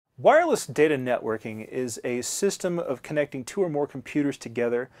Wireless data networking is a system of connecting two or more computers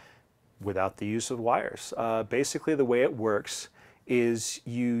together without the use of wires. Basically, the way it works is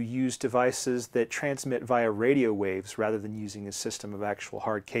you use devices that transmit via radio waves rather than using a system of actual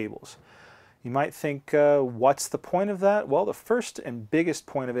hard cables. You might think, what's the point of that? Well, the first and biggest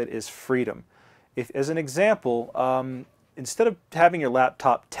point of it is freedom. As an example, instead of having your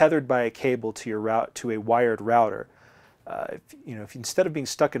laptop tethered by a cable to a wired router, if instead of being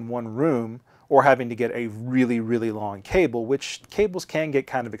stuck in one room or having to get a really, really long cable, which cables can get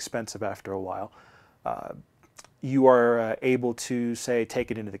kind of expensive after a while, you are able to, say, take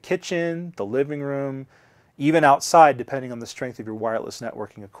it into the kitchen, the living room, even outside, depending on the strength of your wireless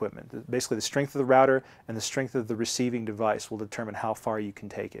networking equipment. Basically, the strength of the router and the strength of the receiving device will determine how far you can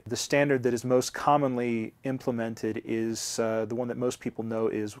take it. The standard that is most commonly implemented is the one that most people know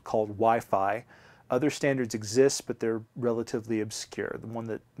is called Wi-Fi. Other standards exist, but they're relatively obscure. The one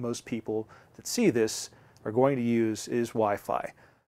that most people that see this are going to use is Wi-Fi.